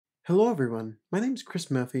Hello everyone, my name is Chris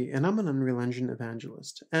Murphy and I'm an Unreal Engine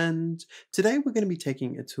evangelist, and today we're going to be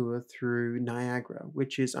taking a tour through Niagara,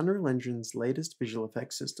 which is Unreal Engine's latest visual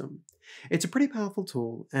effects system. It's a pretty powerful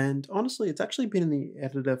tool, and honestly it's actually been in the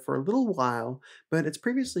editor for a little while, but it's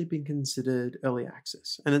previously been considered early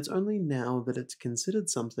access, and it's only now that it's considered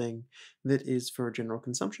something that is for general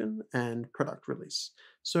consumption and product release.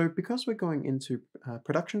 So because we're going into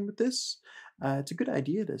production with this, it's a good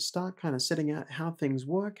idea to start kind of setting out how things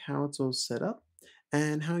work, how it's all set up,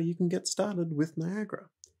 and how you can get started with Niagara.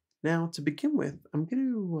 Now, to begin with, I'm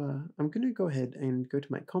going to go ahead and go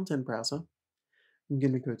to my content browser. I'm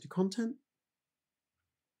going to go to content,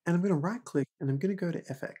 and I'm going to right click, and I'm going to go to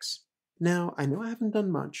FX. Now, I know I haven't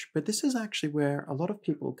done much, but this is actually where a lot of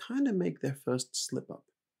people kind of make their first slip up.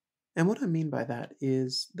 And what I mean by that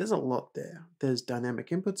is there's a lot there. There's dynamic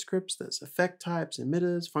input scripts, there's effect types,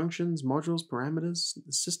 emitters, functions, modules, parameters,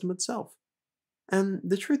 the system itself. And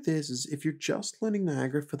the truth is if you're just learning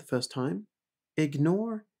Niagara for the first time,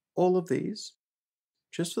 ignore all of these,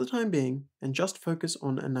 just for the time being, and just focus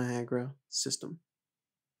on a Niagara system.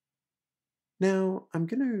 Now, I'm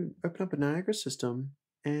going to open up a Niagara system,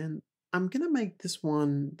 and I'm going to make this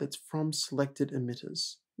one that's from selected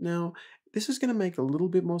emitters. Now, this is going to make a little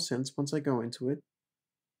bit more sense once I go into it.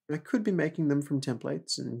 I could be making them from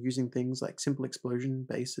templates and using things like simple explosion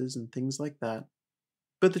bases and things like that.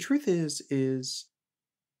 But the truth is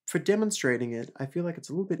for demonstrating it, I feel like it's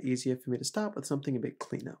a little bit easier for me to start with something a bit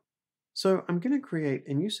cleaner. So I'm going to create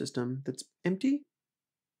a new system that's empty,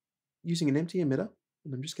 using an empty emitter,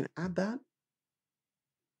 and I'm just going to add that,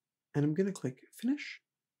 and I'm going to click Finish,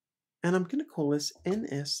 and I'm going to call this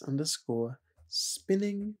ns underscore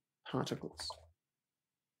spinning particles.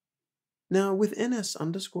 Now with ns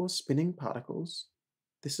underscore spinning particles,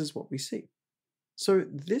 this is what we see. So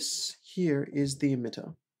this here is the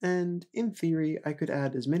emitter, and in theory I could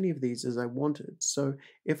add as many of these as I wanted. So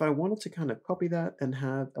if I wanted to kind of copy that and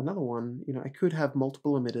have another one, I could have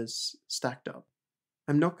multiple emitters stacked up.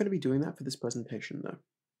 I'm not going to be doing that for this presentation though.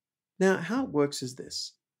 Now how it works is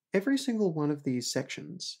this. Every single one of these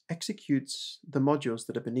sections executes the modules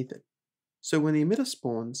that are beneath it. So when the emitter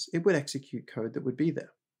spawns, it would execute code that would be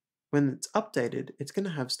there. When it's updated, it's going to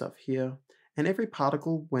have stuff here, and every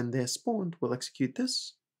particle when they're spawned will execute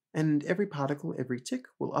this, and every particle, every tick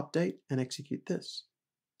will update and execute this.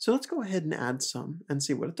 So let's go ahead and add some and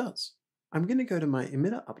see what it does. I'm going to go to my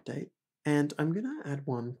emitter update, and I'm going to add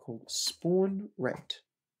one called spawn rate.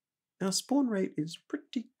 Now spawn rate is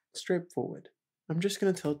pretty straightforward. I'm just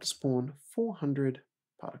going to tell it to spawn 400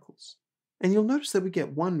 particles. And you'll notice that we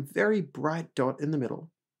get one very bright dot in the middle,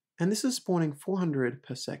 and this is spawning 400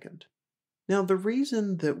 per second. Now the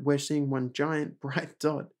reason that we're seeing one giant bright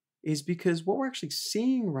dot is because what we're actually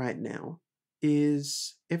seeing right now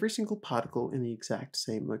is every single particle in the exact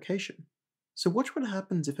same location. So watch what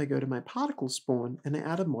happens if I go to my particle spawn and I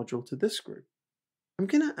add a module to this group. I'm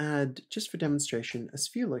going to add, just for demonstration, a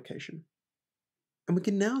sphere location. And we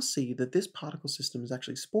can now see that this particle system is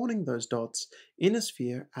actually spawning those dots in a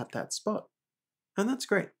sphere at that spot. And that's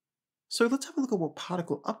great. So let's have a look at what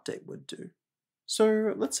particle update would do.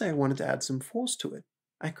 So let's say I wanted to add some force to it.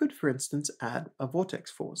 I could, for instance, add a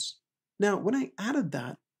vortex force. Now, when I added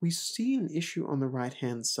that, we see an issue on the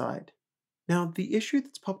right-hand side. Now, the issue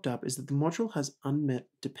that's popped up is that the module has unmet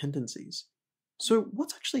dependencies. So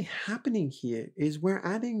what's actually happening here is we're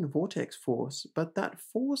adding vortex force, but that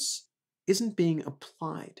force isn't being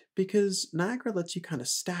applied because Niagara lets you kind of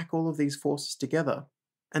stack all of these forces together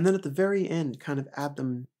and then at the very end kind of add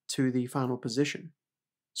them to the final position.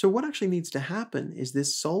 So what actually needs to happen is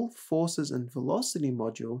this solve forces and velocity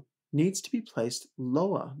module needs to be placed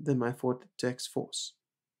lower than my vortex force.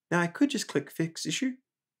 Now I could just click fix issue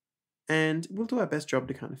and we'll do our best job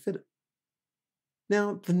to kind of fit it.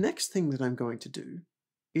 Now the next thing that I'm going to do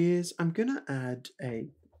is I'm going to add a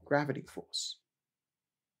gravity force.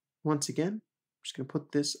 Once again, I'm just going to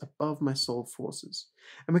put this above my solve forces.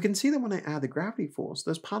 And we can see that when I add the gravity force,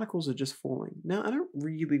 those particles are just falling. Now, I don't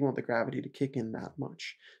really want the gravity to kick in that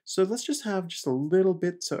much. So let's just have just a little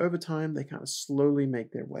bit, so over time they kind of slowly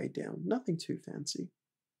make their way down. Nothing too fancy.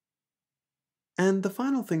 And the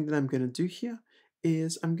final thing that I'm going to do here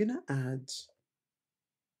is I'm going to add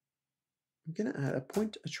a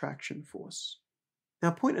point attraction force.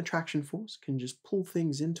 Now, point attraction force can just pull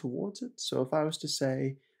things in towards it. So if I was to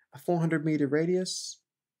say a 400-meter radius,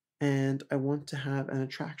 and I want to have an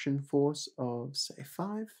attraction force of, say,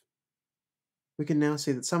 5, we can now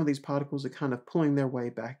see that some of these particles are kind of pulling their way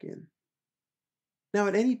back in. Now,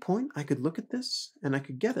 at any point, I could look at this, and I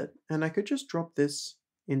could get it, and I could just drop this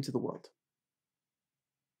into the world.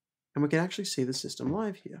 And we can actually see the system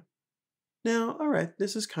live here. Now, alright,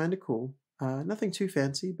 this is kinda cool. Nothing too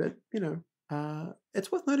fancy, but,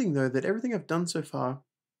 it's worth noting though that everything I've done so far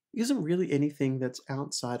isn't really anything that's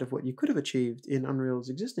outside of what you could have achieved in Unreal's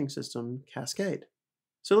existing system, Cascade.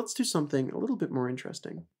 So let's do something a little bit more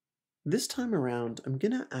interesting. This time around, I'm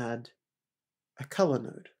gonna add a color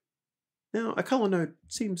node. Now, a color node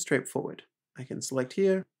seems straightforward. I can select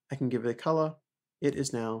here, I can give it a color, it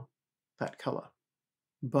is now that color.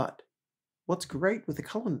 But what's great with the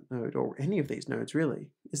color node, or any of these nodes really,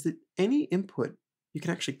 is that any input, you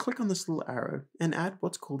can actually click on this little arrow and add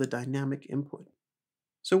what's called a dynamic input.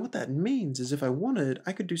 So what that means is if I wanted,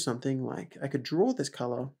 I could do something like I could draw this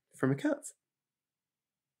color from a curve.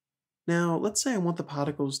 Now, let's say I want the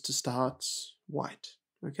particles to start white,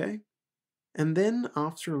 okay? And then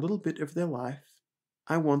after a little bit of their life,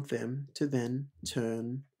 I want them to then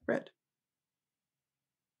turn red.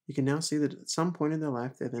 You can now see that at some point in their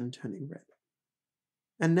life, they're then turning red.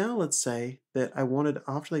 And now let's say that I wanted,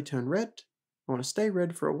 after they turn red, I want to stay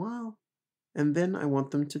red for a while, and then I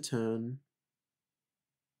want them to turn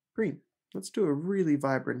green. Let's do a really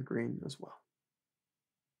vibrant green as well.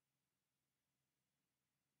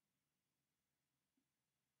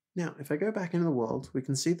 Now, if I go back into the world, we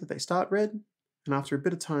can see that they start red, and after a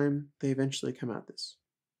bit of time, they eventually come out this.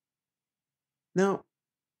 Now,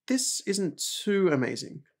 this isn't too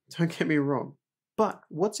amazing, don't get me wrong, but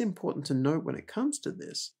what's important to note when it comes to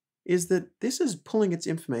this is that this is pulling its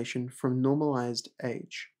information from normalized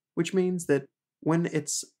age, which means that when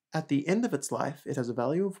it's at the end of its life, it has a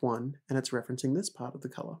value of 1, and it's referencing this part of the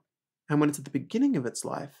color. And when it's at the beginning of its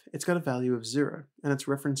life, it's got a value of 0, and it's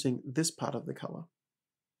referencing this part of the color.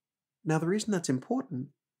 Now, the reason that's important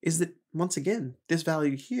is that, once again, this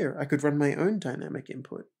value here, I could run my own dynamic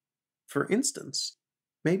input. For instance,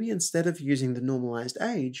 maybe instead of using the normalized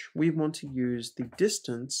age, we want to use the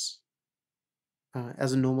distance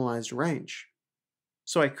as a normalized range.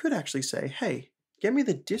 So I could actually say, hey, get me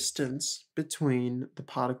the distance between the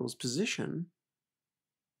particle's position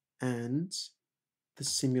and the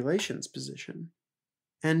simulation's position,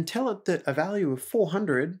 and tell it that a value of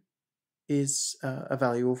 400 is a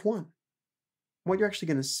value of 1. What you're actually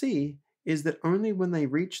going to see is that only when they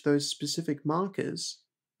reach those specific markers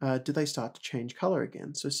do they start to change color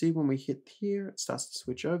again. So see, when we hit here, it starts to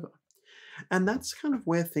switch over. And that's kind of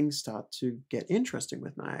where things start to get interesting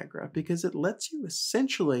with Niagara, because it lets you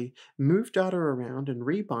essentially move data around and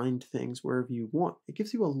rebind things wherever you want. It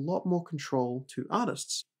gives you a lot more control to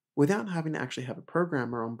artists without having to actually have a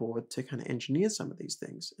programmer on board to kind of engineer some of these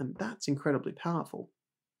things, and that's incredibly powerful.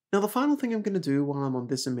 Now, the final thing I'm going to do while I'm on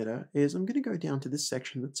this emitter is I'm going to go down to this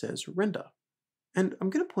section that says render. And I'm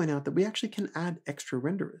going to point out that we actually can add extra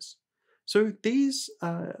renderers. So these,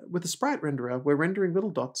 with the sprite renderer, we're rendering little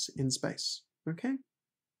dots in space, okay?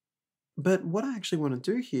 But what I actually want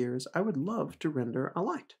to do here is I would love to render a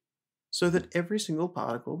light so that every single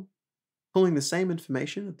particle pulling the same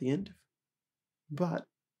information at the end, but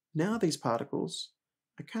now these particles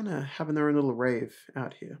are kind of having their own little rave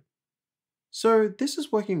out here. So this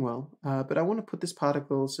is working well, but I want to put this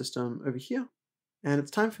particle system over here, and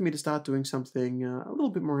it's time for me to start doing something a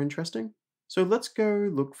little bit more interesting. So let's go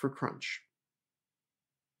look for Crunch.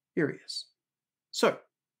 Here he is. So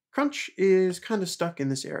Crunch is kind of stuck in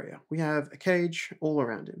this area. We have a cage all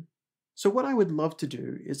around him. So what I would love to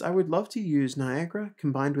do is I would love to use Niagara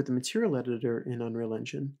combined with the material editor in Unreal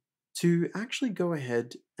Engine to actually go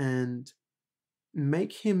ahead and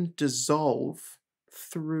make him dissolve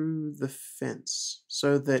through the fence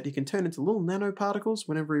so that he can turn into little nanoparticles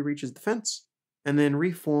whenever he reaches the fence and then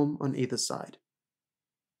reform on either side.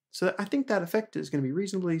 So I think that effect is going to be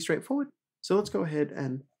reasonably straightforward. So let's go ahead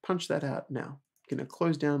and punch that out now. I'm going to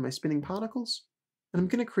close down my spinning particles, and I'm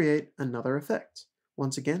going to create another effect.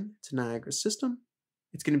 Once again, it's a Niagara system.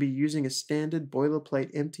 It's going to be using a standard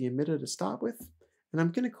boilerplate empty emitter to start with, and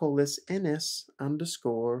I'm going to call this ns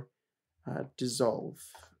underscore dissolve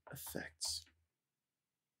effects.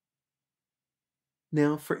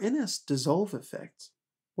 Now for ns dissolve effects,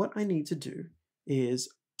 what I need to do is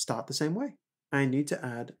start the same way. I need to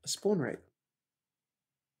add a spawn rate.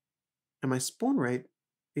 And my spawn rate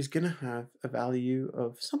is going to have a value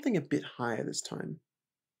of something a bit higher this time.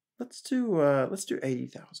 Let's do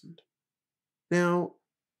 80,000. Now,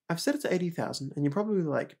 I've set it to 80,000, and you're probably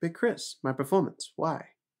like, "But Chris, my performance,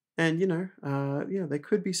 why?" And there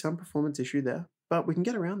could be some performance issue there, but we can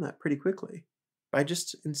get around that pretty quickly by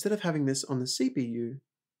just, instead of having this on the CPU,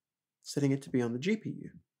 setting it to be on the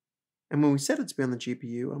GPU. And when we set it to be on the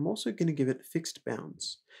GPU, I'm also going to give it fixed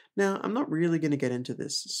bounds. Now, I'm not really going to get into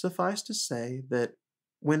this. Suffice to say that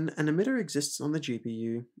when an emitter exists on the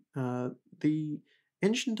GPU, the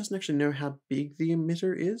engine doesn't actually know how big the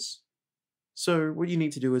emitter is. So what you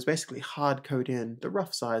need to do is basically hard code in the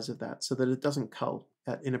rough size of that so that it doesn't cull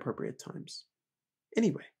at inappropriate times.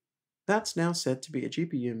 Anyway, that's now set to be a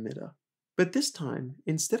GPU emitter. But this time,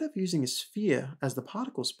 instead of using a sphere as the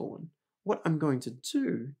particle spawn, what I'm going to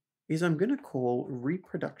do is I'm going to call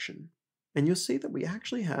reproduction. And you'll see that we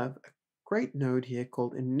actually have a great node here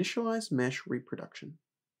called initialize mesh reproduction.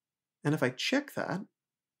 And if I check that,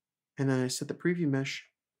 and then I set the preview mesh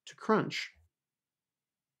to crunch,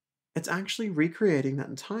 it's actually recreating that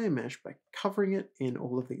entire mesh by covering it in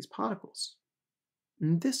all of these particles.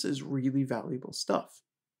 And this is really valuable stuff,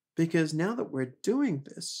 because now that we're doing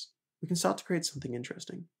this, we can start to create something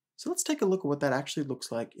interesting. So let's take a look at what that actually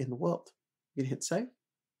looks like in the world. I'm going to hit save,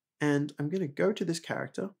 and I'm going to go to this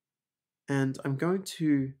character, and I'm going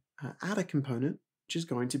to add a component, which is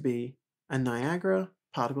going to be a Niagara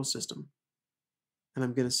particle system. And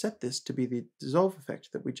I'm going to set this to be the dissolve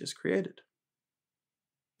effect that we just created.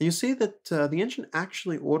 And you'll see that the engine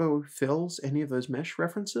actually auto-fills any of those mesh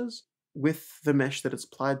references with the mesh that it's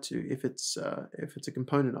applied to if it's a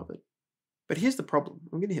component of it. But here's the problem.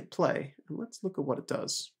 I'm going to hit play, and let's look at what it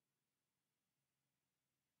does.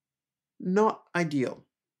 Not ideal.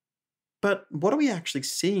 But what are we actually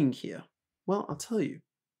seeing here? Well, I'll tell you.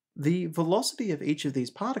 The velocity of each of these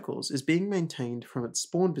particles is being maintained from its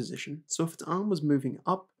spawn position, so if its arm was moving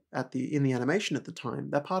up in the animation at the time,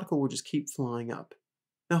 that particle will just keep flying up.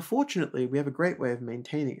 Now fortunately, we have a great way of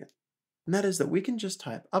maintaining it, and that is that we can just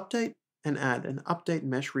type update and add an update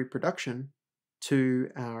mesh reproduction to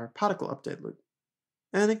our particle update loop.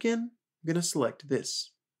 And again, I'm going to select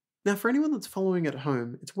this. Now for anyone that's following at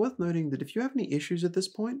home, it's worth noting that if you have any issues at this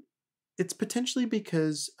point, it's potentially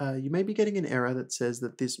because you may be getting an error that says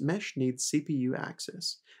that this mesh needs CPU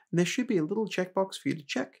access. And there should be a little checkbox for you to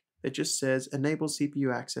check that just says enable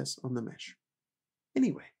CPU access on the mesh.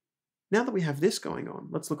 Anyway, now that we have this going on,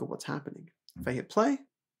 let's look at what's happening. If I hit play,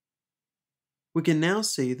 we can now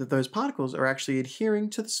see that those particles are actually adhering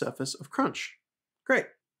to the surface of crunch. Great.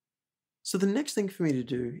 So the next thing for me to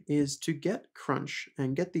do is to get crunch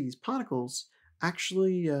and get these particles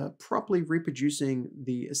actually properly reproducing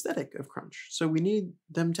the aesthetic of crunch. So we need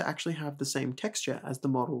them to actually have the same texture as the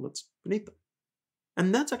model that's beneath them.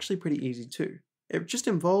 And that's actually pretty easy too. It just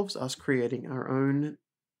involves us creating our own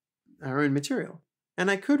material. And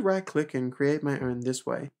I could right click and create my own this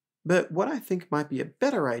way, but what I think might be a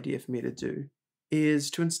better idea for me to do is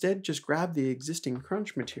to instead just grab the existing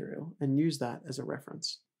crunch material and use that as a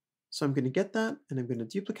reference. So I'm going to get that and I'm going to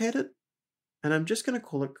duplicate it. And I'm just going to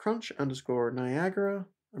call it crunch underscore Niagara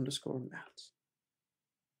underscore mat.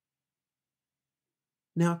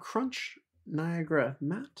 Now crunch Niagara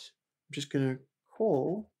mat, I'm just going to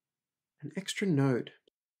call an extra node.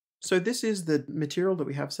 So this is the material that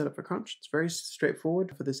we have set up for crunch. It's very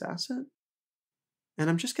straightforward for this asset.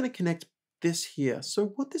 And I'm just going to connect this here.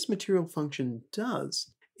 So what this material function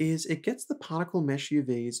does is it gets the particle mesh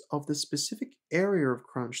UVs of the specific area of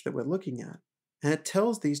crunch that we're looking at. And it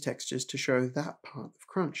tells these textures to show that part of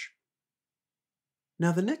crunch.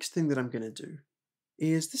 Now the next thing that I'm going to do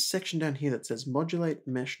is this section down here that says modulate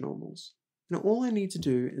mesh normals. Now all I need to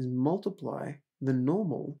do is multiply the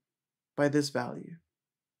normal by this value.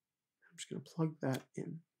 I'm just going to plug that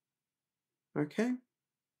in. Okay.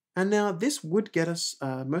 And now this would get us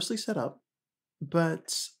mostly set up,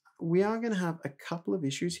 but we are going to have a couple of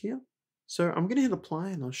issues here. So I'm going to hit apply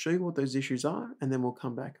and I'll show you what those issues are, and then we'll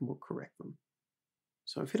come back and we'll correct them.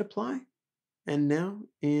 So I've hit apply, and now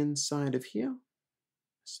inside of here,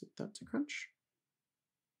 set that to crunch.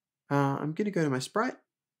 I'm going to go to my sprite,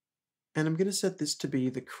 and I'm going to set this to be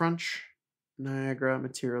the crunch Niagara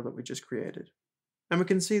material that we just created. And we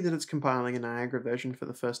can see that it's compiling a Niagara version for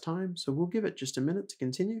the first time, so we'll give it just a minute to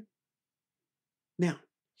continue. Now,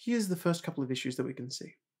 here's the first couple of issues that we can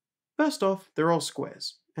see. First off, they're all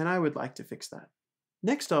squares, and I would like to fix that.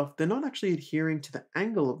 Next off, they're not actually adhering to the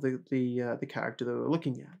angle of the character that we're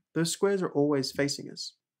looking at. Those squares are always facing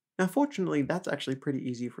us. Now fortunately, that's actually pretty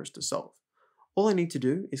easy for us to solve. All I need to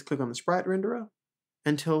do is click on the sprite renderer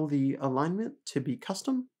and tell the alignment to be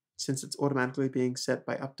custom, since it's automatically being set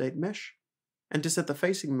by update mesh, and to set the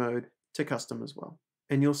facing mode to custom as well.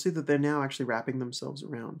 And you'll see that they're now actually wrapping themselves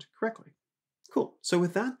around correctly. Cool, so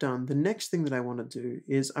with that done, the next thing that I want to do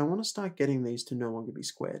is I want to start getting these to no longer be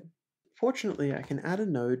squared. Fortunately, I can add a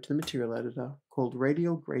node to the material editor called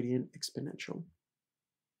Radial Gradient Exponential.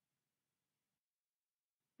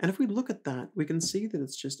 And if we look at that, we can see that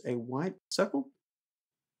it's just a white circle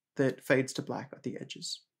that fades to black at the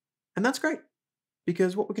edges. And that's great,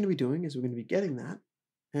 because what we're going to be doing is we're going to be getting that.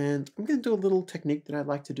 And I'm going to do a little technique that I'd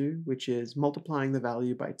like to do, which is multiplying the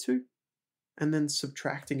value by 2 and then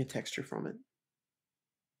subtracting a texture from it.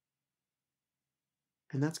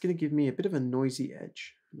 And that's going to give me a bit of a noisy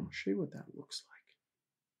edge. And I'll show you what that looks like.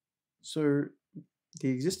 So the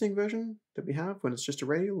existing version that we have when it's just a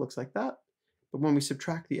radial looks like that. But when we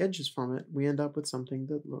subtract the edges from it, we end up with something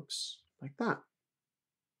that looks like that.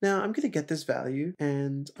 Now I'm going to get this value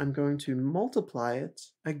and I'm going to multiply it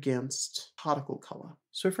against particle color.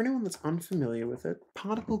 So for anyone that's unfamiliar with it,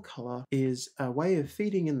 particle color is a way of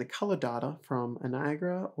feeding in the color data from a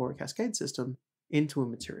Niagara or a cascade system into a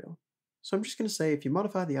material. So I'm just going to say if you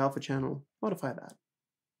modify the alpha channel, modify that.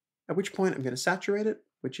 At which point I'm going to saturate it,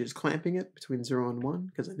 which is clamping it between 0 and 1,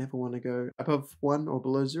 because I never want to go above 1 or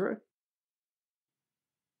below 0.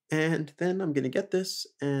 And then I'm going to get this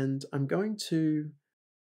and I'm going to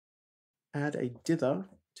add a dither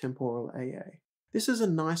temporal AA. This is a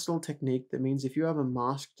nice little technique that means if you have a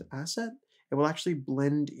masked asset, it will actually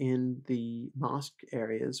blend in the mask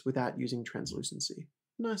areas without using translucency.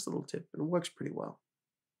 Nice little tip, and it works pretty well.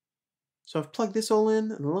 So I've plugged this all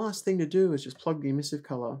in, and the last thing to do is just plug the emissive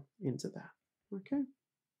color into that. Okay.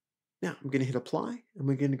 Now I'm going to hit apply, and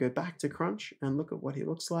we're going to go back to crunch and look at what he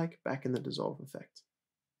looks like back in the dissolve effect.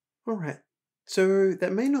 All right. So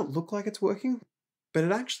that may not look like it's working, but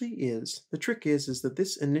it actually is. The trick is that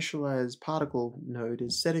this initialized particle node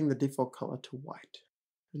is setting the default color to white.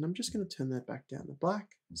 And I'm just going to turn that back down to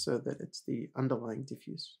black so that it's the underlying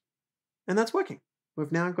diffuse. And that's working.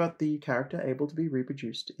 We've now got the character able to be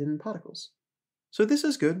reproduced in particles. So this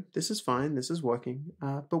is good, this is fine, this is working.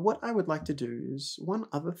 But what I would like to do is one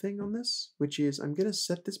other thing on this, which is I'm going to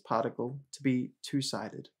set this particle to be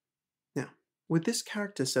two-sided. Now, with this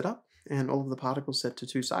character set up, and all of the particles set to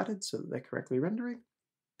two-sided so that they're correctly rendering,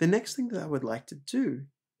 the next thing that I would like to do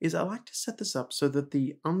is I like to set this up so that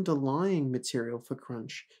the underlying material for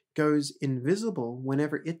crunch goes invisible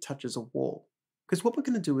whenever it touches a wall. Because what we're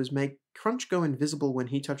going to do is make crunch go invisible when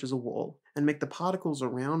he touches a wall and make the particles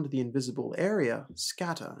around the invisible area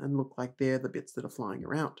scatter and look like they're the bits that are flying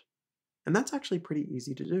around. And that's actually pretty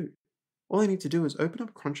easy to do. All I need to do is open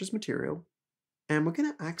up crunch's material, and we're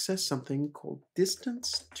going to access something called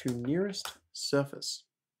distance to nearest surface.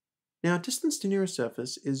 Now, distance to nearest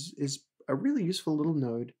surface is a really useful little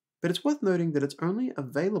node, but it's worth noting that it's only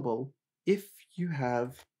available if you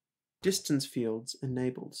have distance fields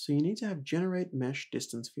enabled. So you need to have generate mesh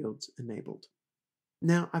distance fields enabled.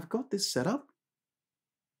 Now, I've got this set up,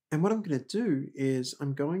 and what I'm going to do is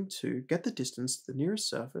I'm going to get the distance to the nearest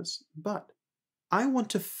surface, but I want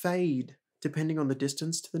to fade depending on the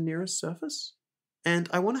distance to the nearest surface. And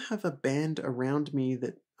I want to have a band around me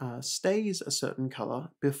that stays a certain color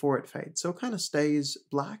before it fades. So it kind of stays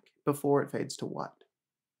black before it fades to white.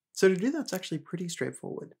 So to do that, it's actually pretty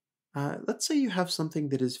straightforward. Let's say you have something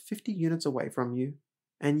that is 50 units away from you,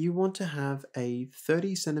 and you want to have a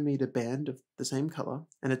 30 centimeter band of the same color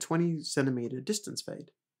and a 20 centimeter distance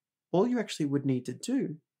fade. All you actually would need to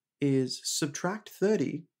do is subtract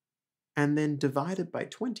 30 and then divide it by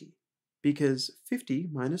 20, because 50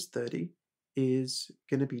 minus 30 is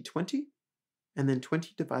going to be 20, and then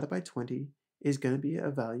 20 divided by 20 is going to be a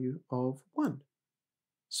value of 1.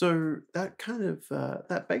 So that kind of,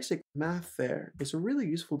 that basic math there is a really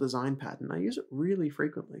useful design pattern. I use it really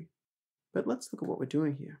frequently. But let's look at what we're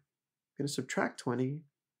doing here. I'm going to subtract 20, I'm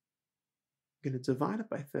going to divide it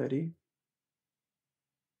by 30,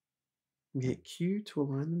 I'm going to hit Q to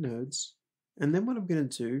align the nodes, and then what I'm going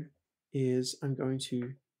to do is I'm going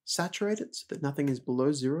to saturate it so that nothing is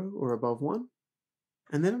below 0 or above 1,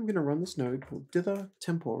 and then I'm going to run this node called dither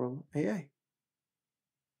temporal AA.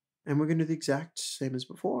 And we're going to do the exact same as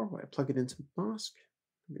before, where I plug it into mask.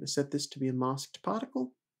 I'm going to set this to be a masked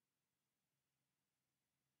particle.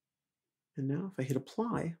 And now if I hit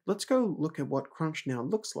apply, let's go look at what crunch now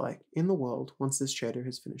looks like in the world once this shader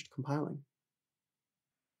has finished compiling.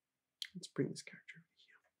 Let's bring this character over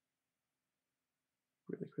here.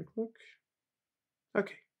 Really quick look.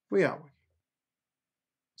 Okay, we are working.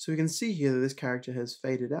 So we can see here that this character has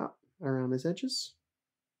faded out around his edges.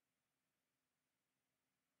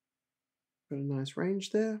 Got a nice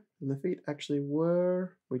range there, and the feet actually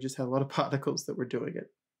we just had a lot of particles that were doing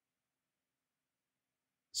it.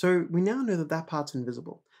 So we now know that that part's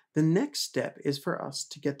invisible. The next step is for us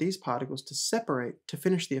to get these particles to separate to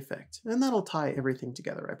finish the effect, and that'll tie everything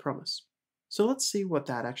together, I promise. So let's see what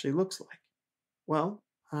that actually looks like. Well,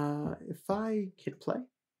 if I hit play,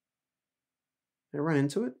 I run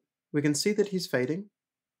into it, we can see that he's fading.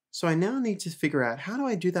 So I now need to figure out how do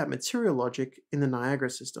I do that material logic in the Niagara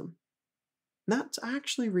system. And that's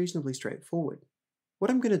actually reasonably straightforward.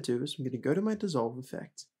 What I'm going to do is I'm going to go to my dissolve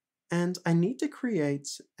effect, and I need to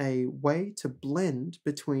create a way to blend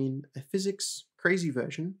between a physics crazy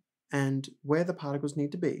version and where the particles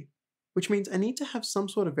need to be. which means I need to have some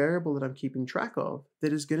sort of variable that I'm keeping track of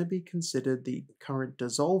that is going to be considered the current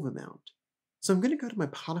dissolve amount. So I'm going to go to my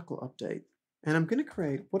particle update, and I'm going to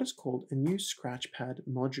create what is called a new scratchpad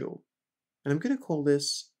module. And I'm going to call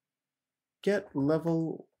this get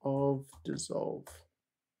level of dissolve.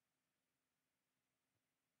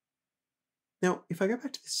 Now, if I go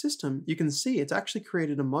back to the system, you can see it's actually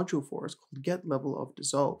created a module for us called get level of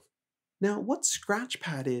dissolve. Now, what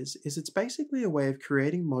Scratchpad is it's basically a way of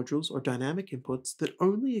creating modules or dynamic inputs that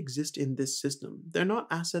only exist in this system. They're not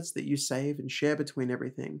assets that you save and share between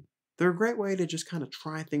everything. They're a great way to just kind of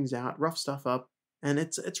try things out, rough stuff up, and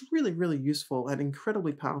it's really, really useful and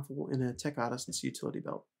incredibly powerful in a tech artist's utility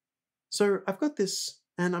belt. So I've got this,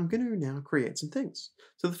 and I'm going to now create some things.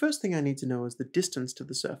 So the first thing I need to know is the distance to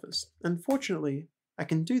the surface. And fortunately, I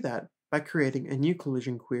can do that by creating a new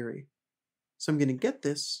collision query. So I'm going to get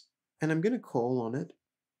this, and I'm going to call on it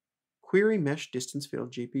query mesh distance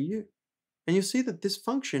field GPU. And you'll see that this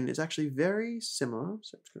function is actually very similar.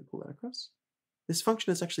 So I'm just going to pull that across. This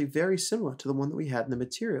function is actually very similar to the one that we had in the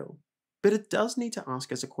material. But it does need to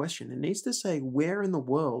ask us a question. It needs to say, where in the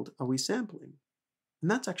world are we sampling? And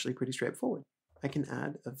that's actually pretty straightforward. I can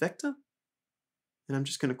add a vector, and I'm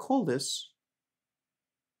just going to call this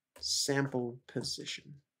sample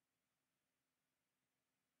position.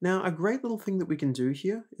 Now, a great little thing that we can do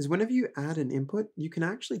here is whenever you add an input, you can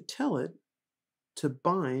actually tell it to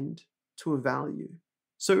bind to a value.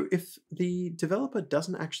 So if the developer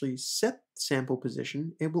doesn't actually set sample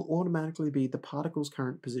position, it will automatically be the particle's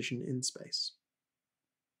current position in space.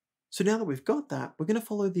 So now that we've got that, we're going to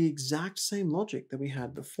follow the exact same logic that we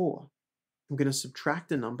had before. I'm going to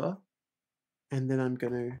subtract a number, and then I'm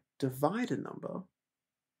going to divide a number.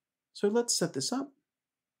 So let's set this up.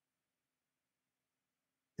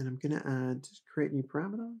 And I'm going to create new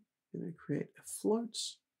parameter. I'm going to create a float.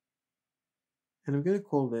 And I'm going to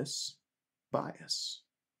call this bias.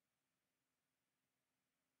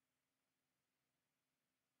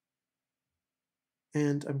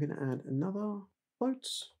 And I'm going to add another float.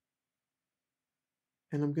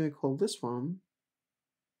 And I'm going to call this one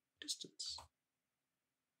distance.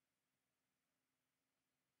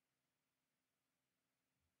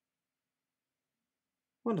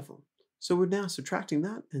 Wonderful. So we're now subtracting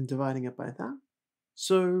that and dividing it by that.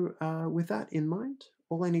 So with that in mind,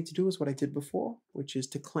 all I need to do is what I did before, which is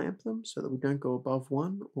to clamp them so that we don't go above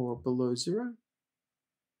 1 or below 0.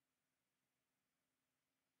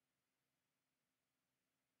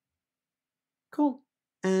 Cool.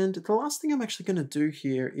 And the last thing I'm actually going to do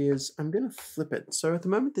here is I'm going to flip it. So at the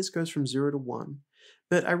moment this goes from 0 to 1,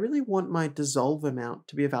 but I really want my dissolve amount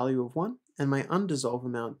to be a value of 1 and my undissolve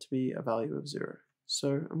amount to be a value of 0.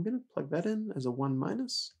 So I'm going to plug that in as a 1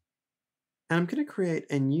 minus. And I'm going to create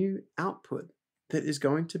a new output that is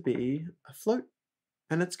going to be a float.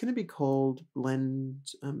 And it's going to be called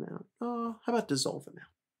blend amount. Oh, how about dissolve amount?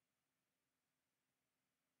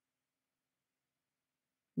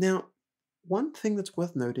 Now, one thing that's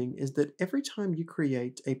worth noting is that every time you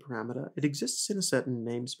create a parameter, it exists in a certain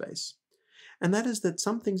namespace. And that is that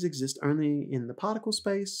some things exist only in the particle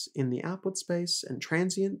space, in the output space, and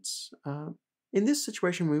transient. In this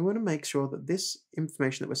situation, we want to make sure that this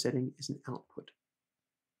information that we're setting is an output,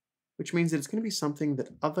 which means that it's going to be something that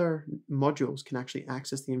other modules can actually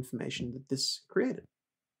access the information that this created.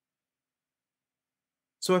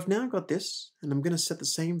 So I've now got this, and I'm going to set the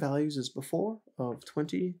same values as before of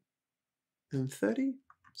 20 and 30.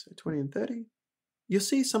 So 20 and 30. You'll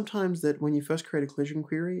see sometimes that when you first create a collision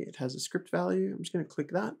query, it has a script value. I'm just going to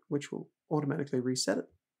click that, which will automatically reset it.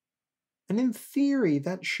 And in theory,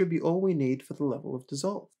 that should be all we need for the level of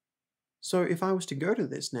dissolve. So if I was to go to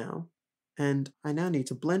this now, and I now need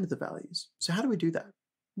to blend the values. So how do we do that?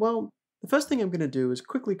 Well, the first thing I'm going to do is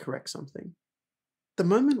quickly correct something. The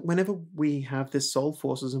moment whenever we have this solve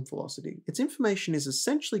forces and velocity, its information is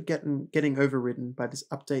essentially getting overridden by this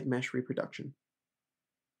update mesh reproduction.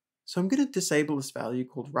 So I'm going to disable this value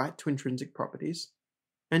called write to intrinsic properties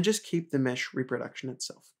and just keep the mesh reproduction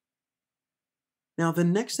itself. Now the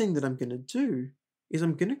next thing that I'm going to do is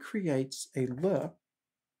I'm going to create a lerp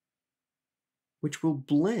which will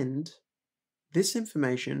blend this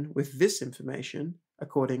information with this information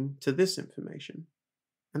according to this information.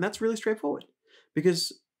 And that's really straightforward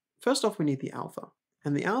because first off we need the alpha,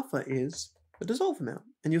 and the alpha is the dissolve amount,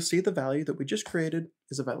 and you'll see the value that we just created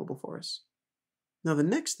is available for us. Now the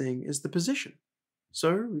next thing is the position.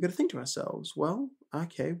 So we've got to think to ourselves, well,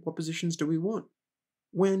 okay, what positions do we want?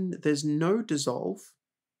 When there's no dissolve,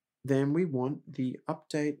 then we want the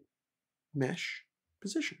update mesh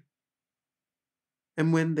position.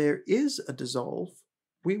 And when there is a dissolve,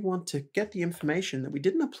 we want to get the information that we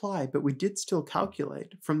didn't apply, but we did still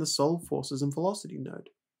calculate from the solve forces and velocity node.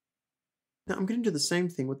 Now I'm going to do the same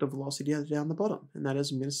thing with the velocity down the bottom, and that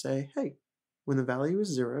is I'm going to say, hey, when the value is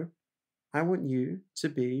 0, I want you to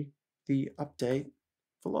be the update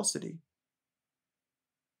velocity.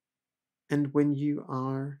 And when you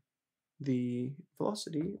are the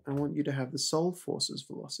velocity, I want you to have the solve forces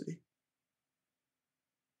velocity.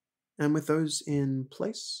 And with those in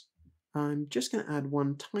place, I'm just going to add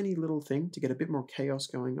one tiny little thing to get a bit more chaos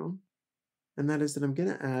going on. And that is that I'm going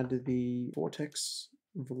to add the vortex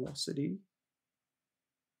velocity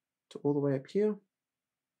to all the way up here.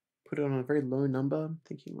 Put it on a very low number,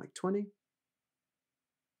 thinking like 20.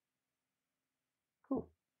 Cool.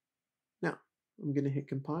 Now, I'm going to hit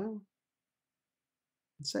compile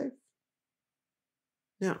and save.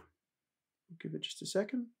 Now, I'll give it just a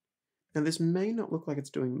second. Now, this may not look like it's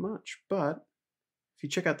doing much, but if you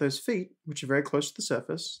check out those feet, which are very close to the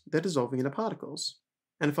surface, they're dissolving into particles.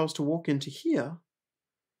 And if I was to walk into here,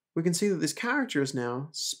 we can see that this character is now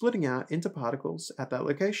splitting out into particles at that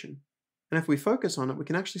location. And if we focus on it, we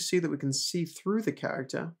can actually see that we can see through the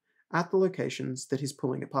character at the locations that he's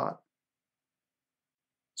pulling apart.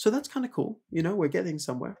 So that's kind of cool. You know, we're getting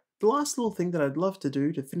somewhere. The last little thing that I'd love to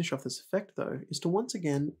do to finish off this effect, though, is to once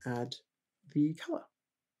again add the color.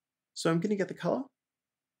 So I'm going to get the color,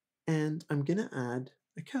 and I'm going to add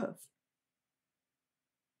a curve.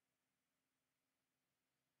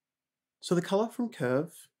 So the color from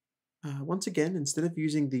curve, once again, instead of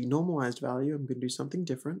using the normalized value, I'm going to do something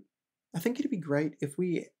different. I think it'd be great if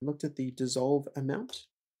we looked at the dissolve amount,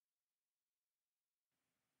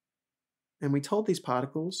 and we told these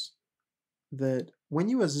particles that when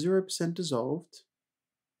you are 0% dissolved,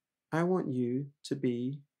 I want you to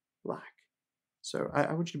be black. So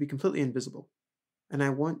I want you to be completely invisible. And I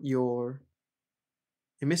want your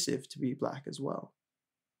emissive to be black as well.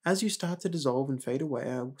 As you start to dissolve and fade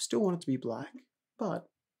away, I still want it to be black, but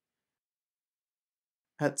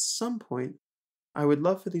at some point, I would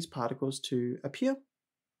love for these particles to appear,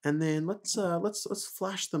 and then let's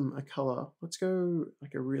flash them a color. Let's go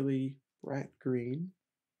like a really bright green.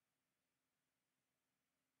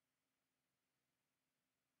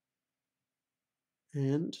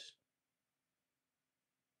 And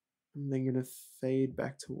I'm then going to fade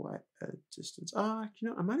back to white at distance. You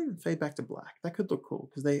know, I might even fade back to black. That could look cool,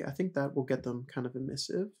 because I think that will get them kind of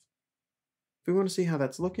emissive. If we want to see how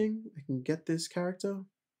that's looking, I can get this character.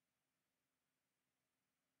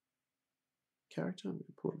 I'm going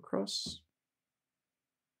to pull it across.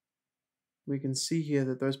 We can see here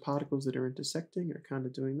that those particles that are intersecting are kind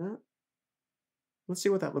of doing that. Let's see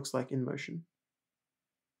what that looks like in motion.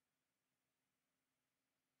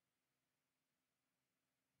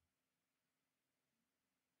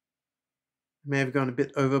 May have gone a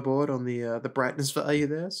bit overboard on the brightness value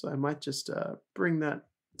there, so I might just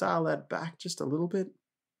dial that back just a little bit.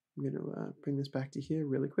 I'm going to bring this back to here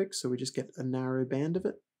really quick so we just get a narrow band of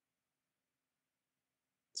it.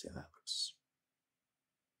 Let's see how that looks.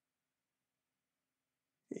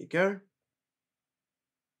 There you go.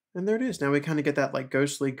 And there it is. Now we kind of get that like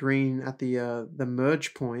ghostly green at the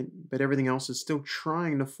merge point, but everything else is still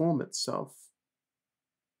trying to form itself.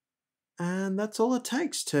 And that's all it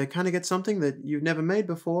takes to kind of get something that you've never made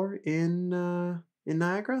before in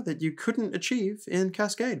Niagara that you couldn't achieve in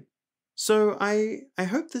Cascade. So I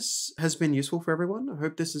hope this has been useful for everyone. I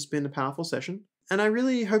hope this has been a powerful session. And I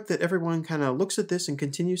really hope that everyone kind of looks at this and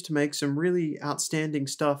continues to make some really outstanding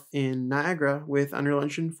stuff in Niagara with Unreal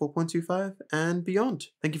Engine 4.25 and beyond.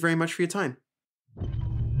 Thank you very much for your time.